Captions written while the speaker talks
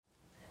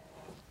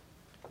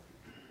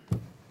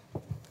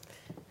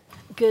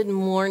Good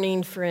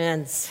morning,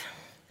 friends.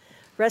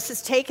 Russ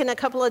has taken a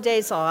couple of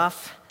days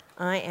off.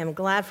 I am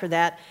glad for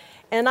that.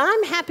 And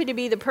I'm happy to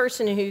be the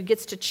person who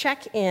gets to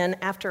check in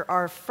after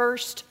our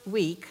first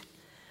week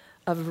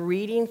of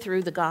reading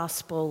through the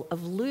Gospel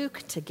of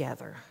Luke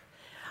together.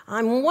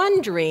 I'm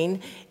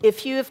wondering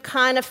if you have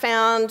kind of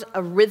found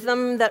a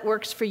rhythm that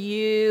works for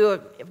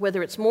you,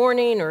 whether it's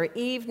morning or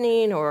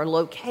evening or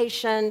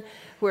location,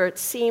 where it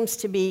seems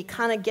to be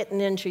kind of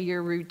getting into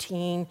your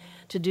routine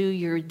to do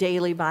your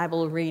daily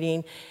Bible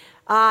reading.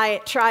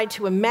 I tried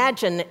to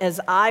imagine as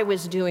I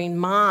was doing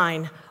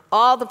mine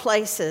all the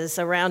places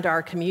around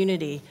our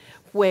community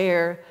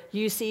where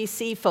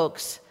UCC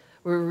folks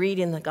were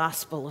reading the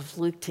Gospel of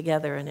Luke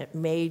together, and it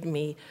made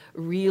me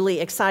really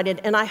excited.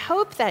 And I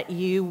hope that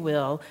you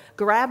will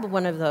grab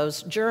one of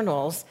those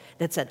journals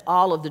that's at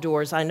all of the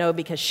doors. I know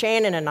because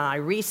Shannon and I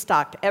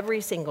restocked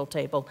every single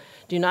table.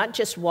 Do not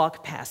just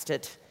walk past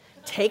it.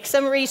 Take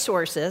some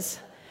resources.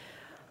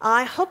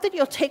 I hope that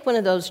you'll take one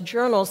of those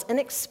journals and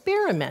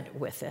experiment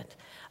with it.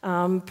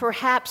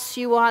 Perhaps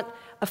you want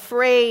a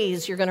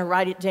phrase, you're going to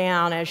write it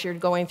down as you're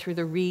going through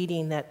the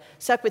reading that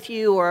stuck with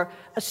you, or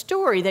a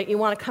story that you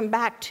want to come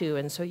back to,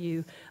 and so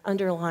you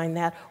underline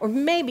that. Or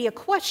maybe a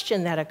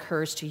question that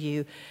occurs to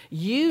you.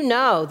 You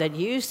know that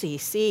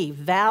UCC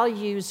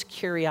values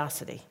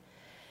curiosity.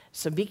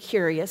 So be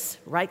curious,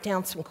 write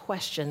down some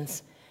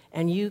questions,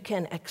 and you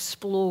can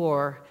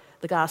explore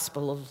the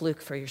Gospel of Luke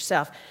for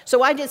yourself.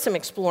 So I did some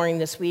exploring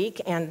this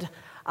week, and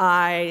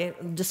I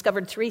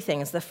discovered three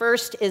things. The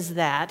first is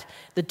that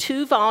the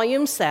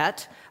 2-volume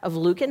set of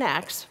Luke and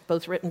Acts,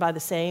 both written by the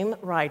same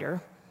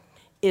writer,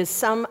 is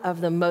some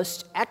of the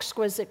most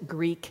exquisite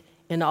Greek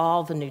in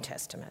all the New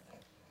Testament.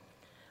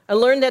 I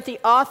learned that the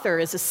author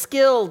is a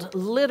skilled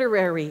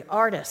literary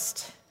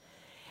artist,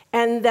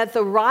 and that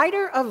the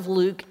writer of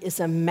Luke is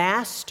a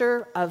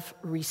master of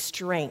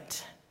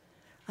restraint.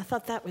 I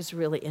thought that was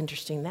really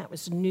interesting. That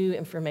was new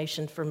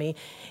information for me.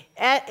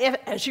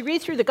 As you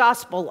read through the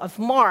Gospel of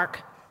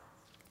Mark,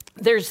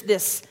 there's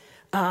this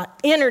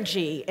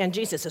energy, and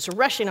Jesus is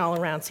rushing all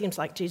around. Seems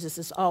like Jesus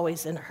is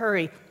always in a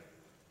hurry.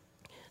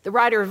 The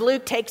writer of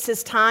Luke takes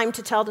his time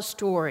to tell the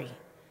story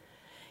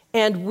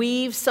and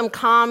weaves some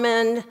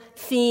common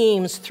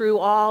themes through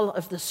all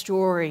of the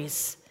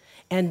stories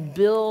and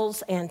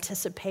builds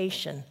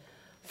anticipation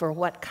for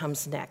what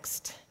comes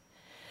next.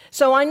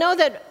 So I know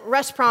that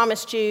Russ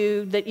promised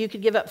you that you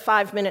could give up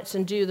 5 minutes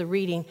and do the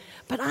reading,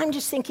 but I'm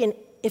just thinking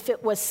if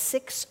it was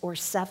 6 or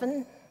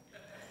 7,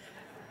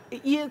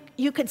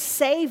 you could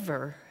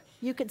savor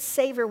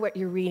what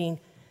you're reading,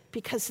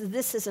 because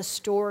this is a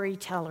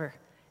storyteller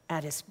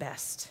at his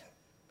best.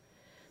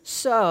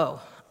 So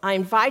I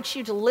invite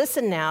you to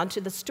listen now to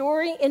the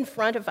story in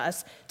front of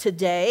us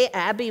today.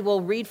 Abby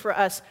will read for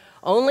us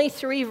only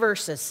 3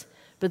 verses,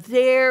 but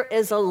there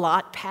is a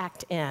lot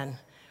packed in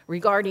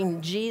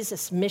regarding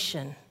Jesus'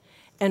 mission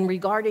and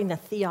regarding the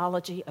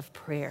theology of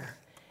prayer.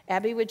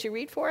 Abby, would you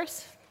read for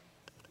us?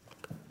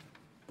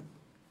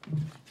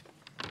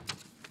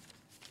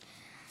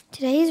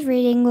 Today's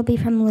reading will be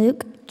from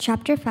Luke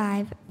chapter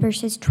 5,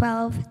 verses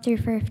 12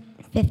 through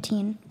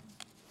 15.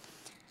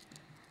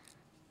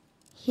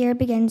 Here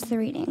begins the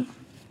reading.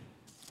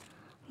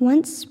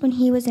 Once, when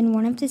he was in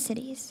one of the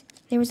cities,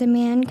 there was a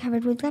man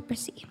covered with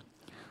leprosy.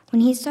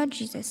 When he saw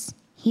Jesus,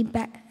 he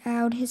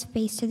bowed his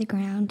face to the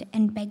ground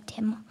and begged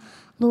him,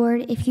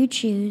 "Lord, if you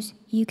choose,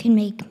 you can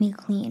make me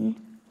clean."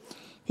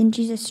 Then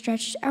Jesus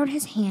stretched out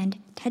his hand,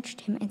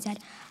 touched him, and said,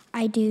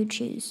 "I do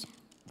choose.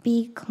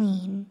 Be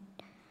clean."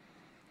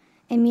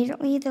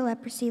 Immediately the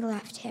leprosy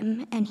left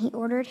him, and he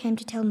ordered him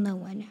to tell no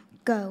one.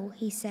 "Go,"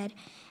 he said,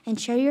 "and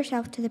show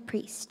yourself to the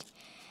priest.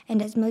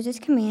 And as Moses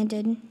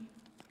commanded,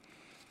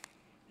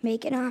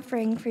 make an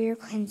offering for your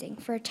cleansing,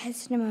 for a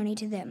testimony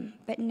to them."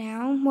 But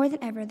now, more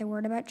than ever, the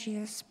word about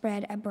Jesus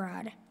spread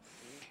abroad.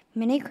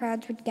 Many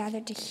crowds would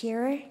gather to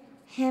hear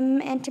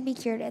him and to be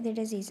cured of their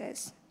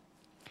diseases.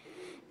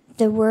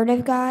 The word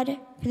of God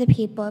for the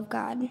people of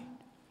God.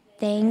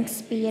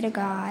 Thanks be to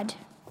God.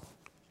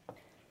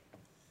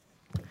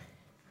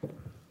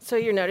 So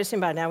you're noticing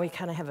by now we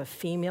kind of have a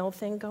female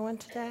thing going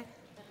today.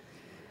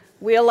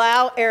 We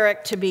allow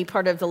Eric to be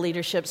part of the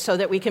leadership so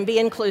that we can be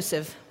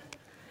inclusive.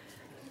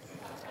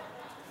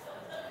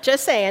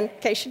 Just saying,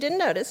 in case you didn't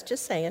notice,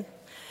 just saying.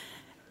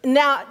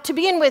 Now, to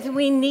begin with,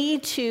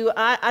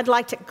 I'd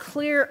like to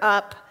clear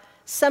up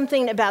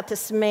something about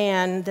this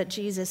man that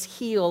Jesus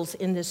heals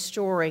in this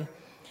story.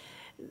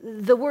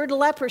 The word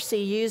leprosy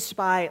used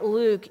by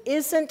Luke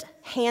isn't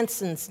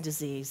Hansen's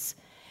disease.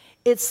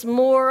 It's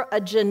more a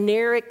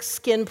generic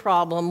skin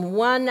problem,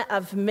 one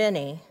of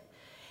many.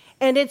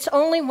 And it's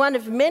only one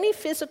of many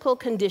physical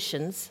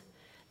conditions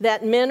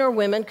that men or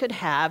women could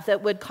have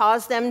that would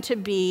cause them to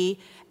be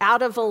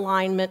out of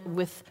alignment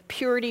with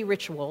purity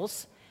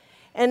rituals.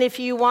 And if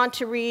you want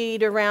to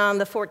read around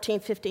the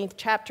 14th, 15th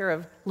chapter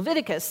of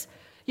Leviticus,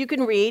 you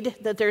can read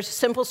that there's a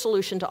simple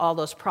solution to all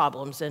those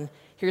problems. And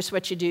here's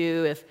what you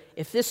do.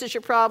 If this is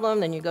your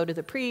problem, then you go to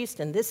the priest,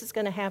 and this is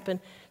going to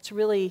happen. It's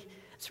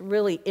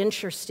really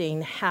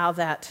interesting how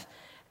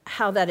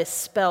how that is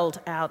spelled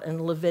out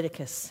in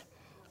Leviticus.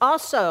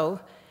 Also,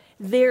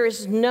 there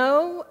is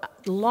no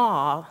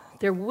law,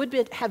 there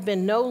would have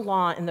been no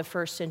law in the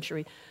first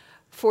century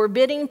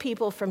forbidding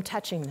people from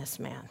touching this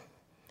man.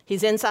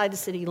 He's inside the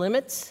city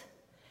limits.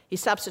 He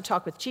stops to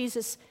talk with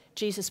Jesus.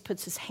 Jesus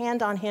puts his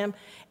hand on him.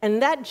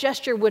 And that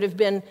gesture would have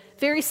been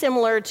very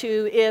similar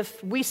to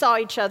if we saw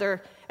each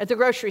other at the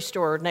grocery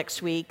store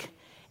next week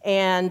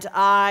and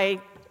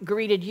I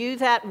greeted you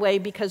that way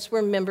because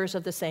we're members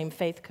of the same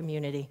faith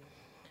community.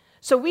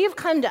 So we have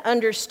come to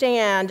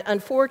understand,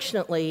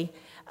 unfortunately,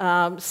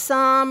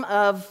 some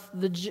of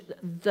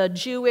the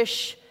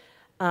Jewish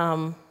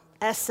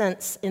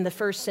essence in the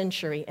first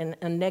century in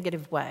a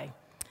negative way.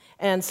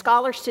 And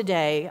scholars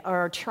today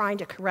are trying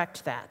to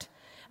correct that.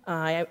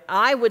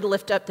 I would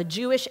lift up the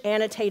Jewish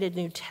annotated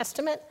New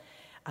Testament.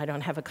 I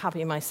don't have a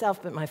copy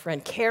myself, but my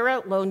friend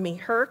Kara loaned me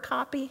her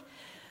copy.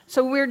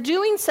 So we're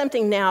doing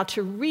something now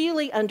to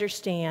really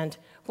understand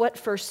what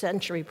first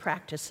century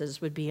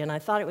practices would be, and I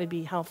thought it would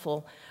be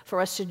helpful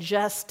for us to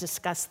just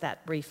discuss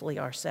that briefly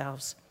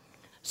ourselves.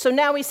 So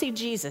now we see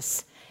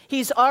Jesus.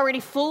 He's already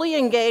fully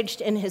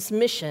engaged in his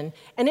mission,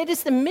 and it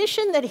is the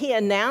mission that he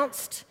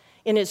announced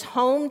in his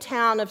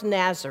hometown of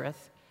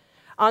Nazareth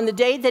on the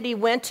day that he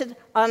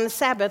on the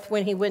Sabbath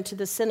when he went to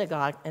the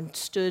synagogue and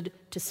stood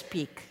to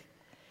speak.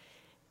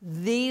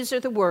 These are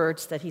the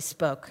words that he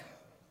spoke.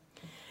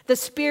 The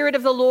Spirit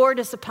of the Lord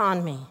is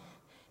upon me,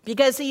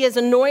 because he has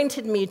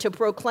anointed me to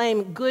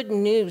proclaim good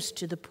news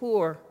to the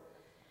poor.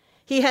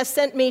 He has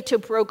sent me to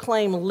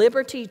proclaim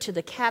liberty to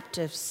the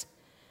captives,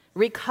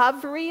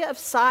 recovery of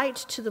sight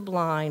to the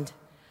blind,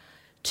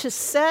 to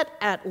set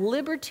at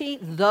liberty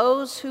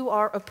those who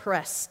are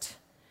oppressed,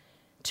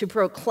 to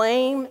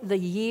proclaim the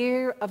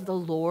year of the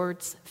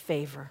Lord's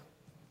favor.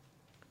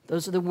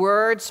 Those are the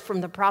words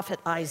from the prophet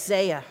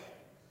Isaiah.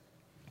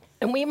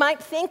 And we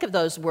might think of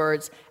those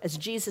words as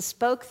Jesus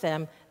spoke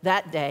them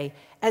that day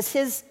as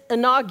his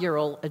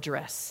inaugural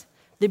address,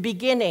 the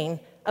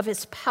beginning of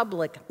his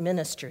public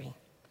ministry.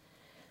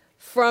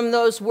 From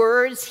those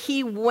words,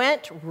 he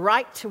went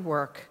right to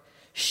work,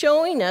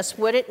 showing us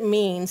what it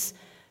means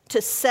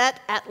to set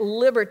at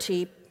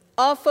liberty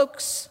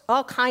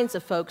all kinds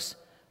of folks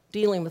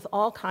dealing with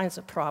all kinds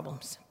of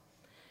problems.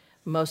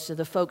 Most of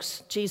the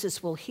folks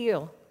Jesus will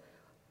heal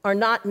are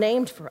not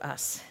named for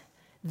us.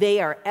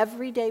 They are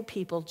everyday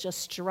people just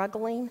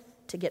struggling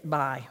to get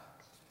by.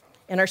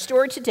 In our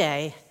story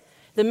today,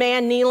 the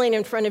man kneeling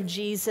in front of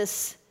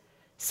Jesus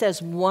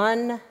says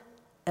one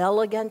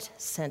elegant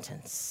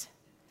sentence: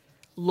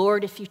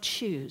 Lord, if you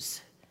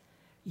choose,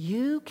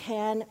 you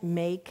can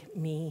make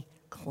me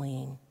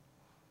clean.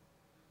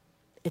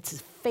 It's a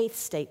faith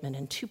statement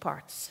in two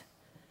parts.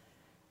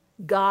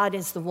 God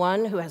is the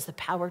one who has the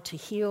power to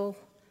heal,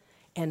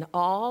 and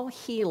all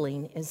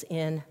healing is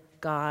in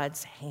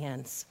God's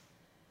hands.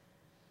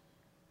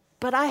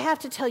 But I have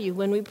to tell you,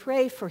 when we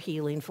pray for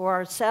healing for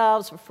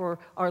ourselves or for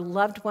our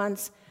loved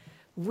ones,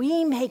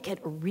 we make it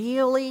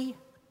really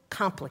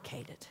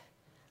complicated.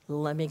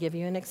 Let me give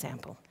you an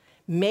example.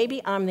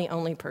 Maybe I'm the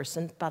only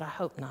person, but I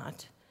hope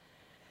not,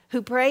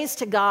 who prays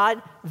to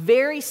God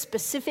very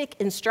specific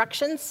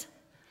instructions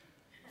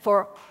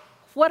for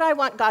what I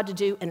want God to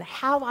do and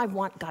how I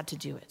want God to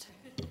do it.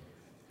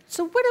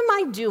 So what am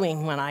I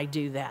doing when I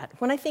do that?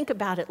 When I think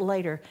about it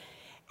later,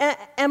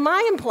 am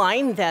I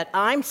implying that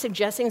I'm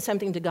suggesting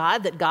something to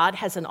God that God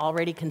hasn't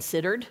already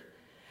considered?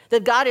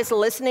 That God is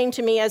listening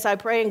to me as I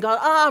pray and go,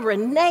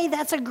 Renee,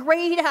 that's a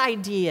great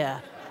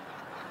idea.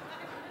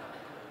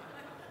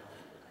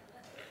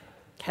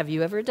 Have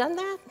you ever done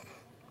that?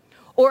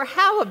 Or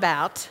how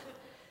about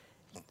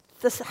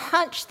this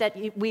hunch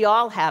that we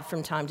all have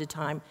from time to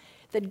time,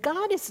 that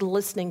God is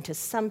listening to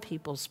some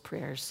people's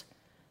prayers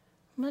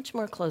much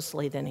more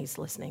closely than he's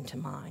listening to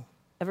mine?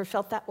 Ever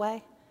felt that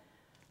way?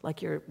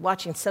 Like you're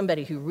watching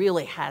somebody who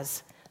really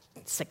has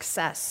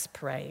success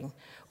praying.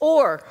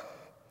 Or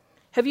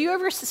have you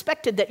ever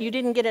suspected that you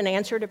didn't get an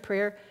answer to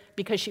prayer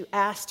because you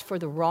asked for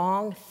the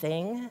wrong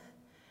thing?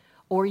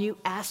 Or you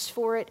asked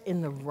for it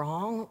in the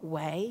wrong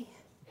way?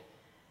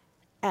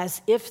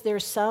 As if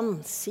there's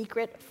some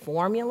secret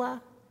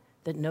formula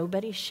that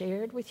nobody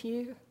shared with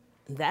you?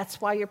 And that's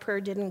why your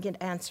prayer didn't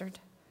get answered?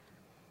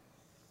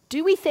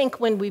 Do we think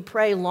when we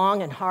pray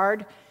long and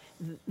hard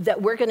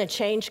that we're going to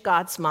change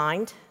God's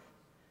mind?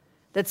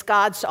 That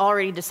God's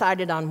already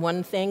decided on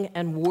one thing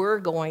and we're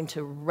going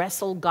to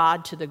wrestle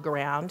God to the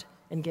ground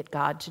and get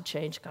God to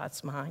change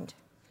God's mind?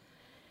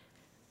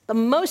 The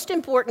most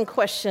important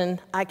question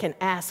I can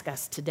ask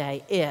us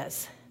today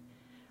is,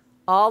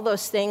 all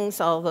those things,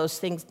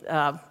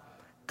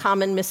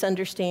 common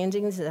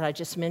misunderstandings that I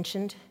just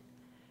mentioned,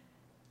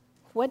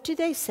 what do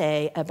they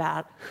say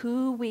about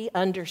who we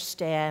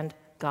understand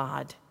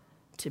God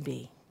to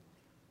be?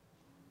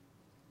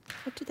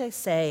 What do they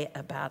say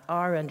about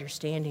our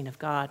understanding of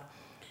God?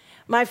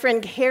 My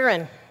friend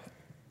Karen,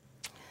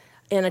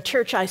 in a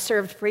church I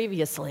served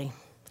previously,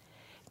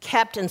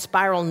 kept in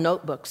spiral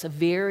notebooks a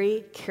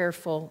very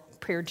careful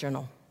prayer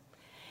journal.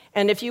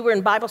 And if you were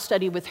in Bible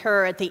study with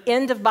her, at the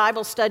end of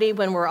Bible study,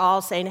 when we're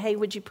all saying, hey,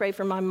 would you pray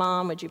for my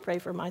mom? Would you pray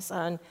for my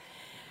son?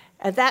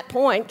 At that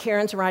point,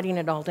 Karen's writing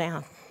it all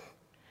down.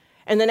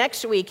 And the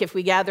next week, if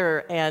we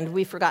gather and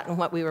we've forgotten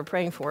what we were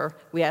praying for,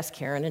 we ask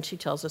Karen, and she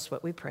tells us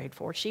what we prayed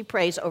for. She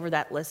prays over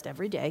that list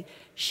every day.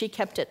 She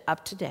kept it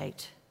up to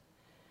date.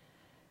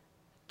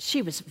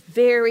 She was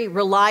very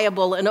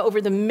reliable, and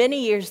over the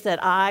many years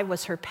that I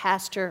was her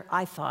pastor,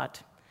 I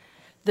thought,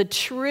 the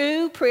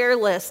true prayer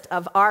list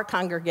of our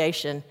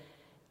congregation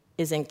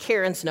is in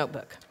Karen's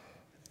notebook.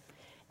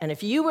 And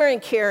if you were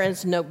in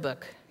Karen's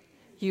notebook,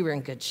 you were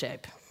in good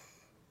shape.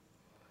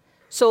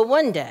 So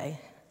one day,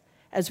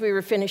 as we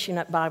were finishing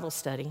up Bible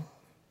study,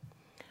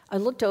 I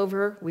looked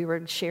over, we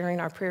were sharing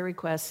our prayer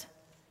requests.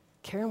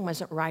 Karen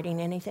wasn't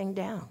writing anything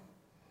down.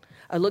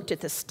 I looked at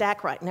the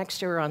stack right next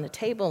to her on the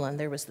table, and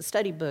there was the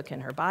study book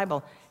and her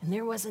Bible, and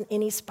there wasn't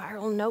any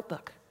spiral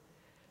notebook.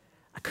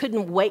 I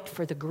couldn't wait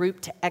for the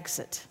group to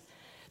exit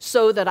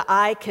so that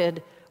I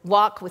could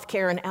walk with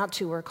Karen out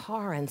to her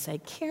car and say,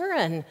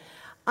 Karen,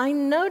 I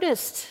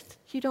noticed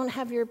you don't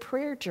have your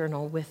prayer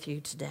journal with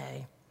you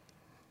today.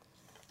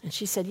 And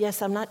she said,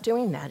 yes, I'm not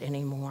doing that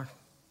anymore.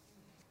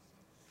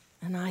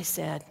 And I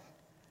said,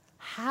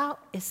 how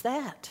is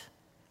that?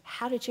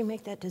 How did you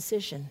make that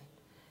decision?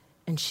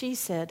 And she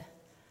said,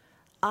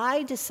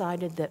 I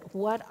decided that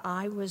what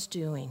I was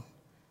doing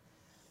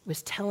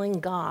was telling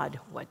God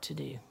what to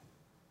do.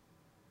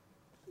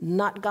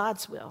 Not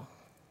God's will,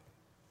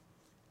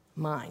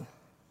 mine.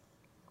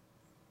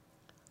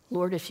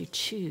 Lord, if you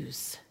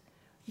choose,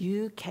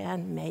 you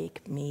can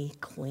make me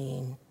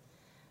clean.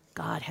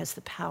 God has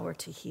the power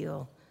to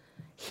heal.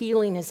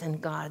 Healing is in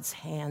God's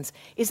hands.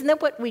 Isn't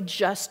that what we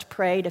just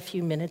prayed a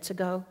few minutes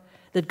ago?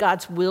 That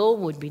God's will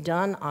would be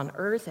done on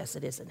earth as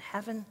it is in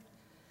heaven?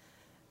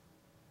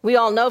 We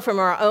all know from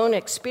our own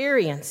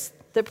experience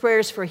that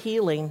prayers for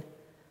healing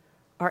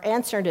are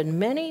answered in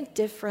many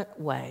different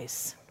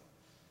ways.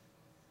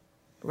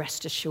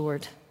 Rest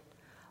assured,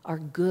 our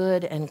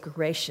good and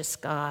gracious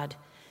God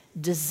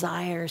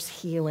desires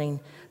healing.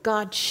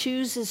 God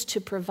chooses to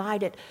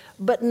provide it,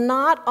 but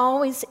not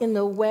always in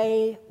the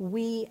way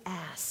we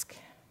ask.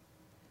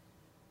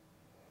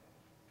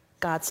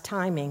 God's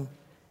timing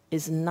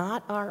is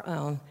not our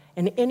own,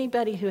 and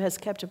anybody who has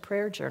kept a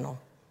prayer journal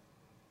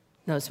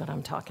knows what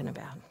I'm talking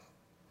about.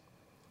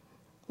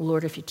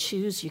 Lord, if you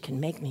choose, you can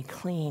make me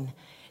clean.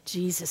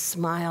 Jesus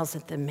smiles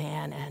at the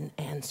man and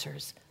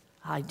answers,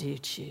 I do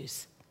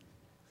choose.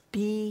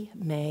 Be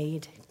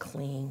made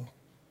clean.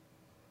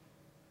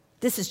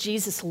 This is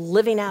Jesus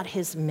living out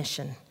his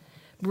mission,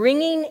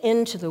 bringing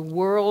into the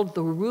world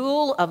the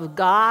rule of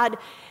God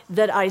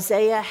that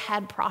Isaiah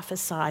had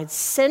prophesied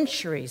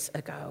centuries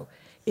ago.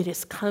 It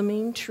is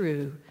coming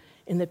true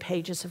in the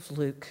pages of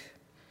Luke.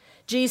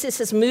 Jesus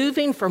is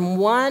moving from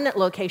one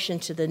location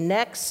to the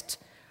next,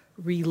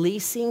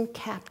 releasing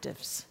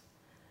captives,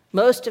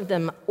 most of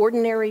them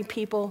ordinary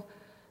people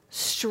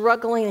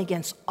struggling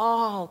against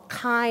all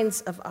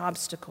kinds of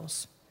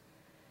obstacles.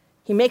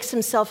 He makes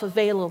himself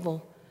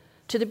available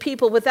to the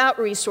people without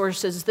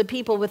resources, the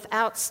people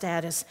without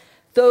status,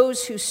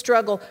 those who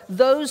struggle,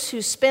 those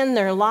who spend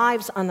their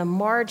lives on the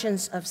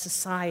margins of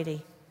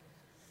society.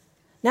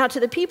 Now,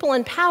 to the people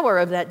in power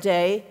of that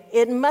day,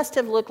 it must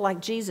have looked like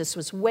Jesus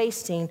was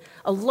wasting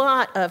a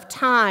lot of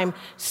time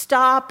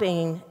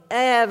stopping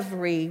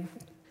every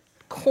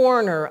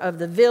corner of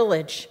the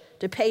village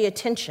to pay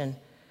attention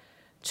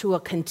to a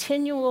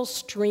continual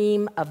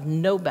stream of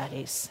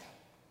nobodies.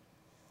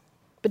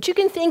 But you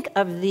can think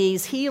of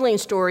these healing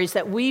stories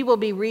that we will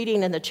be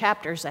reading in the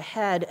chapters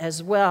ahead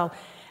as well,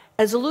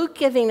 as Luke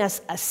giving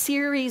us a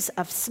series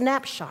of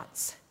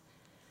snapshots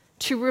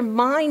to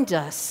remind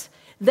us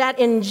that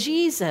in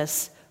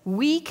Jesus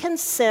we can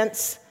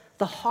sense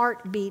the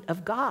heartbeat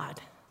of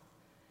God.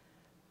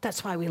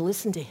 That's why we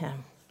listen to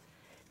him.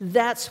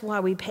 That's why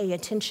we pay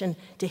attention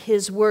to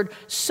his word,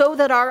 so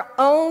that our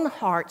own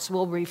hearts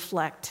will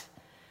reflect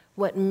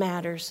what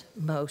matters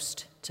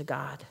most to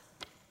God.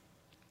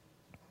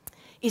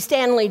 E.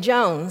 Stanley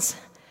Jones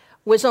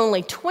was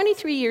only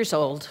 23 years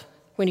old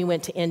when he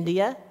went to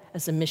India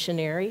as a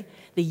missionary.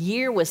 The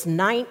year was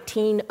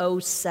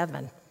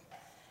 1907.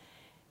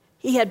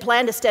 He had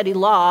planned to study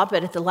law,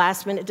 but at the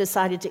last minute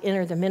decided to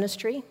enter the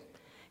ministry.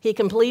 He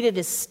completed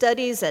his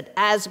studies at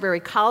Asbury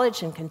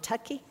College in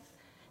Kentucky,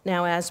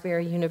 now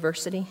Asbury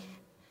University.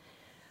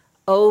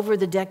 Over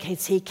the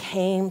decades, he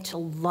came to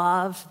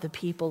love the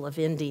people of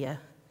India,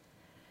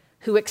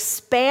 who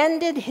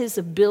expanded his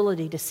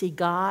ability to see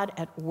God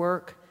at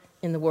work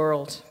in the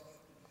world.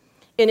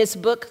 In his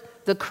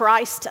book, The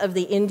Christ of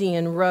the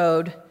Indian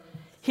Road,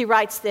 he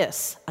writes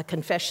this, a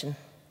confession.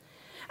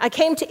 I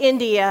came to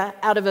India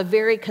out of a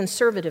very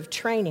conservative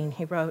training,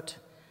 he wrote.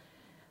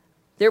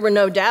 There were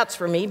no doubts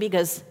for me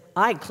because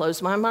I'd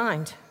closed my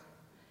mind.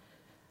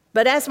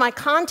 But as my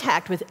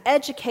contact with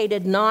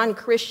educated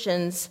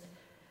non-Christians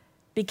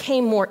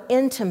became more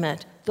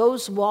intimate,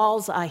 those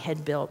walls I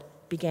had built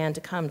began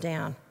to come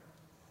down.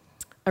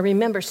 I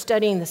remember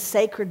studying the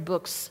sacred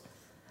books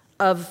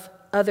of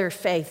other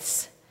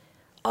faiths,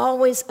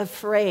 always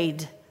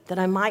afraid that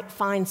I might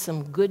find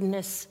some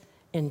goodness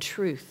and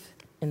truth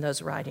in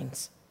those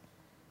writings.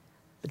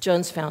 But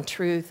Jones found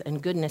truth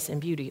and goodness and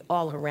beauty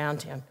all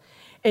around him,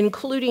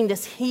 including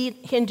this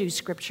Hindu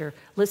scripture.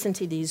 Listen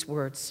to these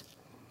words.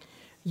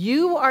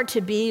 You are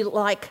to be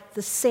like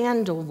the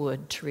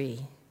sandalwood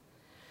tree,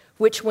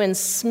 which when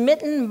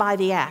smitten by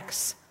the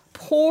axe,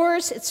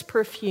 pours its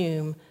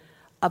perfume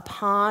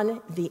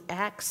upon the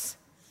axe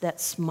that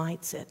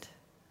smites it.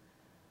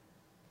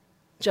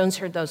 Jones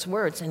heard those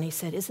words and he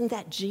said, isn't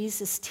that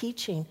Jesus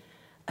teaching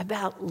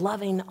about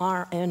loving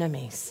our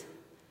enemies?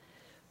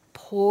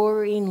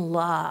 Pouring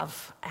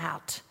love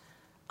out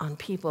on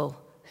people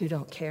who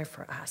don't care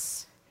for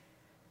us.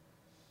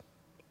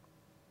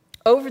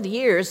 Over the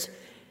years,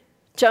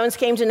 Jones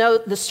came to know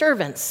the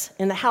servants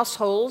in the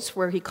households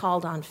where he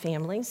called on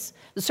families,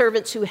 the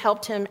servants who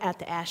helped him at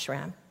the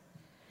ashram.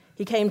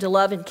 He came to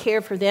love and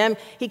care for them.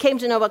 He came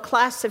to know a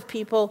class of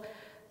people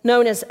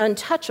known as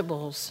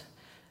untouchables,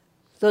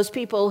 those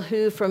people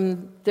who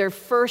from their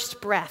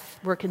first breath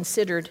were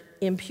considered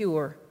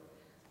impure,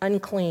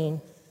 unclean.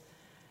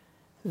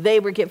 They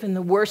were given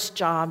the worst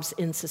jobs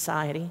in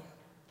society,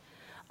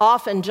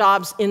 often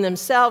jobs in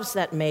themselves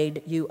that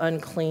made you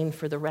unclean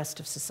for the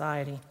rest of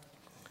society.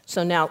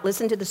 So now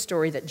listen to the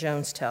story that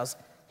Jones tells,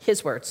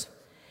 his words.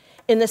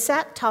 In the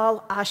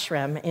Sattal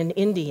ashram in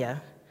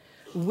India,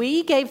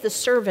 we gave the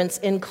servants,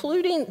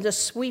 including the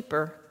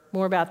sweeper,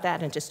 more about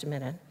that in just a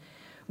minute,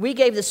 we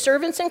gave the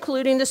servants,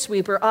 including the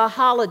sweeper, a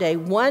holiday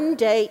 1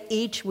 day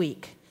each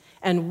week,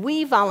 and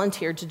we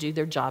volunteered to do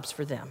their jobs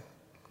for them.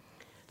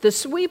 The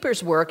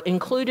sweeper's work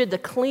included the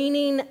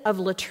cleaning of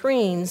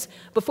latrines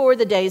before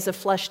the days of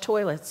flush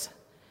toilets.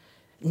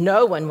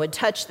 No one would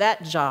touch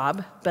that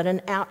job but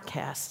an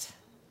outcast.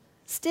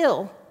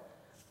 Still,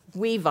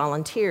 we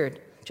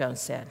volunteered,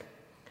 Jones said.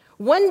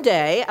 One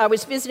day, I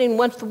was visiting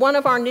one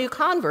of our new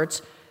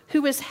converts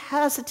who was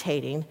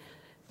hesitating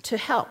to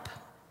help.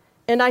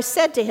 And I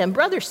said to him,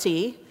 Brother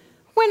C,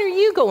 when are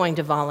you going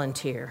to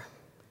volunteer?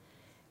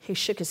 He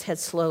shook his head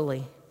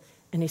slowly,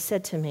 and he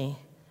said to me,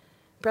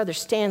 Brother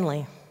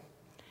Stanley,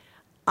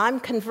 I'm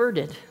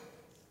converted,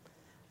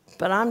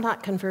 but I'm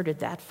not converted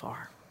that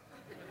far.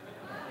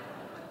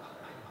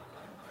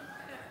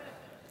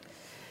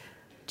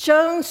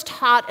 Jones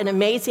taught an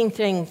amazing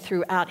thing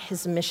throughout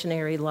his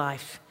missionary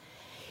life.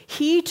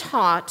 He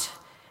taught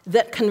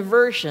that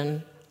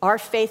conversion, our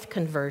faith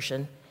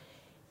conversion,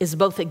 is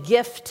both a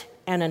gift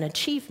and an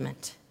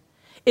achievement.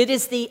 It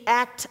is the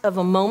act of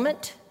a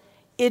moment.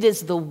 It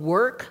is the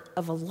work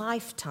of a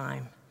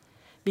lifetime,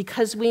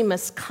 because we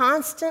must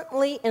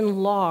constantly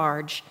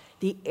enlarge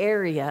the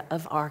area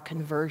of our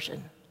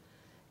conversion.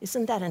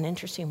 Isn't that an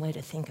interesting way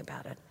to think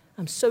about it?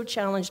 I'm so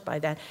challenged by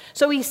that.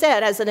 So he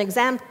said, as an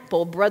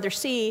example, Brother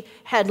C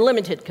had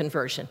limited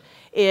conversion.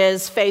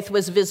 His faith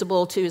was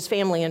visible to his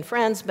family and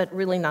friends, but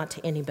really not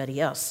to anybody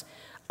else.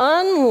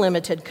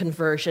 Unlimited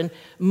conversion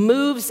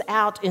moves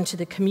out into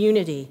the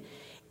community.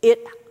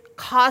 It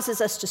causes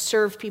us to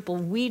serve people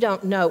we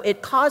don't know.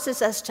 It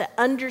causes us to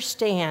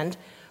understand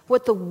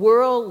what the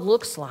world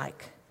looks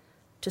like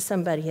to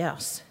somebody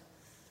else.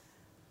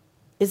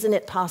 Isn't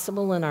it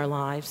possible in our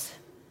lives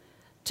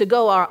to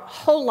go our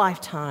whole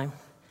lifetime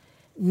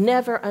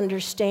never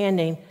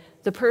understanding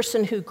the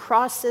person who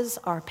crosses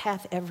our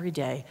path every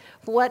day,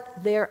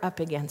 what they're up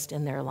against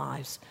in their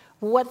lives,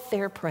 what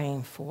they're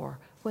praying for,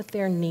 what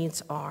their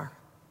needs are?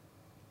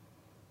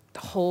 The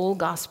whole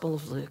Gospel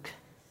of Luke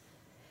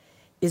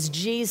is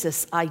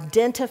Jesus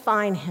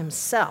identifying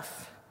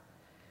himself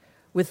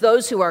with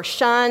those who are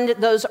shunned,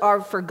 those who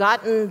are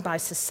forgotten by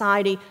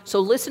society. So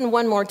listen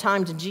one more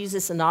time to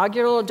Jesus'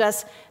 inaugural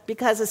address,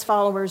 because as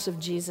followers of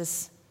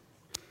Jesus,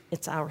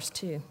 it's ours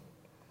too.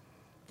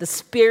 The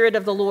Spirit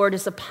of the Lord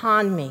is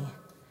upon me,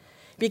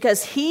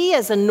 because he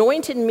has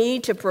anointed me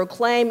to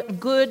proclaim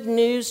good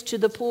news to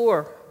the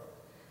poor.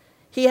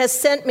 He has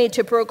sent me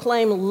to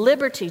proclaim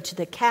liberty to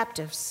the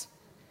captives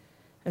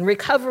and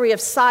recovery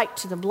of sight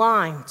to the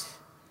blind,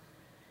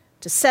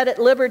 to set at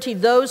liberty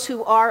those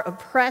who are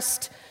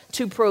oppressed,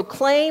 to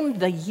proclaim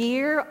the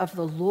year of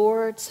the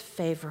Lord's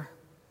favor.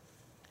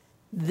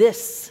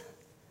 This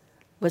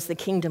was the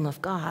kingdom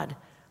of God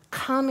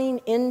coming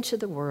into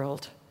the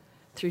world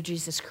through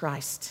Jesus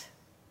Christ.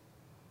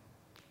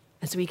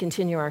 As we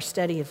continue our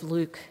study of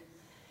Luke,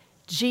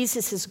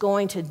 Jesus is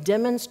going to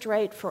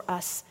demonstrate for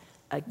us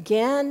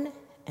again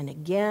and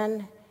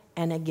again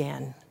and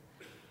again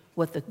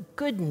what the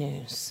good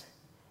news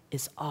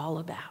is all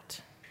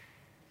about.